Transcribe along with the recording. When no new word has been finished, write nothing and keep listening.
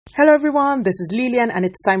Hello everyone, this is Lillian and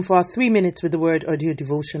it's time for our 3 minutes with the word audio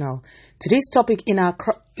devotional. Today's topic in our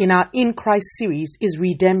In Christ series is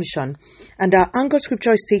redemption, and our anchor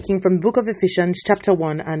scripture is taken from the book of Ephesians chapter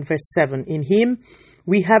 1 and verse 7. In him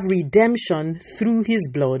we have redemption through his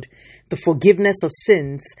blood, the forgiveness of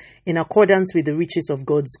sins in accordance with the riches of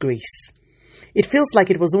God's grace. It feels like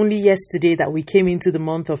it was only yesterday that we came into the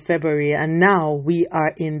month of February and now we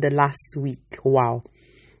are in the last week. Wow.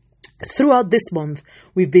 Throughout this month,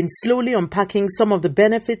 we've been slowly unpacking some of the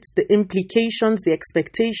benefits, the implications, the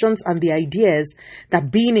expectations, and the ideas that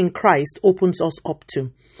being in Christ opens us up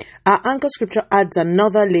to. Our anchor scripture adds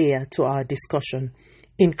another layer to our discussion.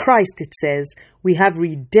 In Christ, it says, we have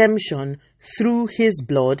redemption through his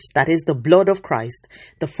blood, that is the blood of Christ,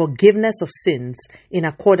 the forgiveness of sins in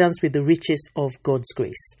accordance with the riches of God's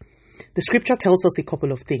grace. The scripture tells us a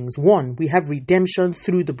couple of things. 1, we have redemption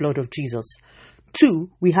through the blood of Jesus. 2,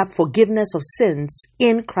 we have forgiveness of sins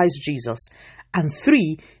in Christ Jesus. And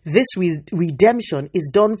 3, this redemption is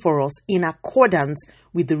done for us in accordance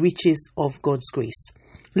with the riches of God's grace.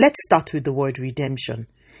 Let's start with the word redemption.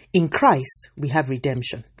 In Christ, we have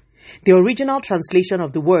redemption. The original translation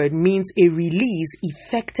of the word means a release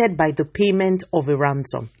effected by the payment of a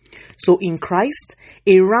ransom. So in Christ,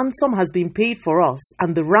 a ransom has been paid for us,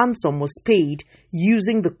 and the ransom was paid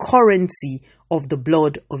using the currency of the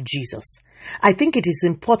blood of Jesus. I think it is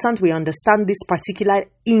important we understand this particular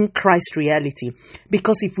in Christ reality,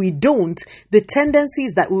 because if we don't, the tendency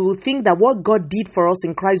is that we will think that what God did for us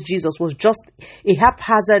in Christ Jesus was just a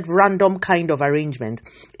haphazard, random kind of arrangement.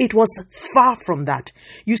 It was far from that.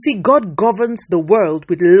 You see, God governs the world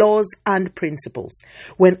with laws and principles.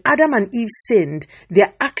 When Adam and Eve sinned,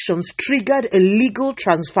 their actions triggered a legal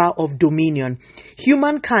transfer of dominion.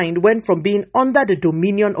 Humankind went from being under the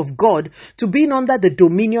dominion of God to being under the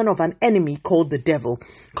dominion of an enemy called the devil.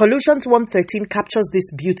 Colossians 1:13 captures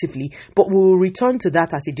this beautifully, but we will return to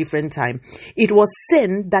that at a different time. It was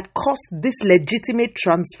sin that caused this legitimate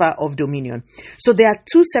transfer of dominion. So there are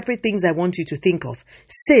two separate things I want you to think of.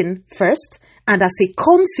 Sin first, and as a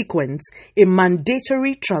consequence, a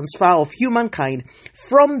mandatory transfer of humankind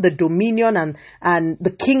from the dominion and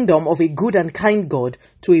the kingdom of a good and kind God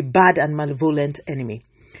to a bad and malevolent enemy.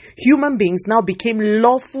 Human beings now became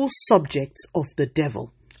lawful subjects of the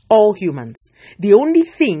devil. All humans. The only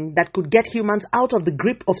thing that could get humans out of the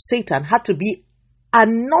grip of Satan had to be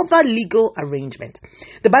another legal arrangement.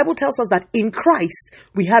 The Bible tells us that in Christ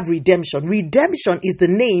we have redemption. Redemption is the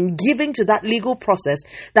name given to that legal process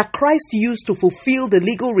that Christ used to fulfill the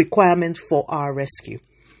legal requirements for our rescue.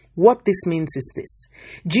 What this means is this.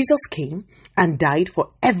 Jesus came and died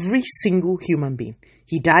for every single human being.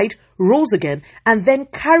 He died, rose again, and then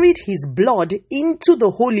carried his blood into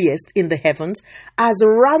the holiest in the heavens as a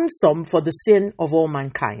ransom for the sin of all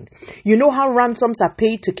mankind. You know how ransoms are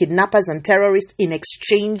paid to kidnappers and terrorists in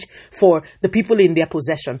exchange for the people in their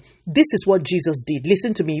possession. This is what Jesus did.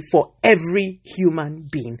 Listen to me, for every human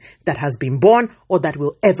being that has been born or that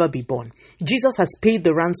will ever be born. Jesus has paid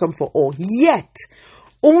the ransom for all. Yet,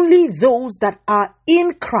 only those that are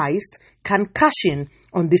in Christ can cash in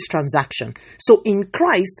on this transaction. So in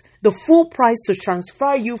Christ, the full price to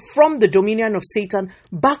transfer you from the dominion of Satan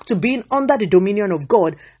back to being under the dominion of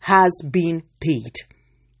God has been paid.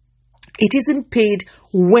 It isn't paid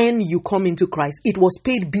when you come into Christ. It was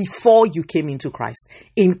paid before you came into Christ.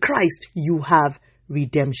 In Christ, you have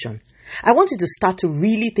redemption. I want you to start to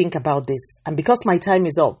really think about this. And because my time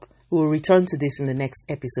is up, we will return to this in the next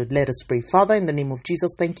episode. Let us pray. Father, in the name of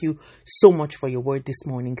Jesus, thank you so much for your word this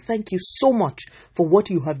morning. Thank you so much for what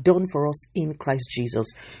you have done for us in Christ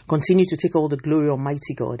Jesus. Continue to take all the glory,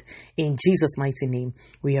 Almighty God. In Jesus' mighty name,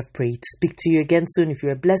 we have prayed. Speak to you again soon. If you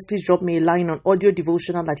are blessed, please drop me a line on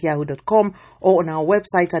audiodevotional@yahoo.com or on our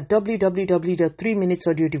website at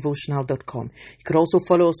www.3minutesaudiodevotional.com. You could also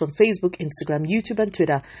follow us on Facebook, Instagram, YouTube, and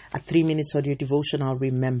Twitter at 3 Minutes Audio Devotional.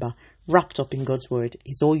 Remember, wrapped up in God's word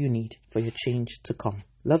is all you need for your change to come.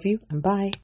 Love you and bye.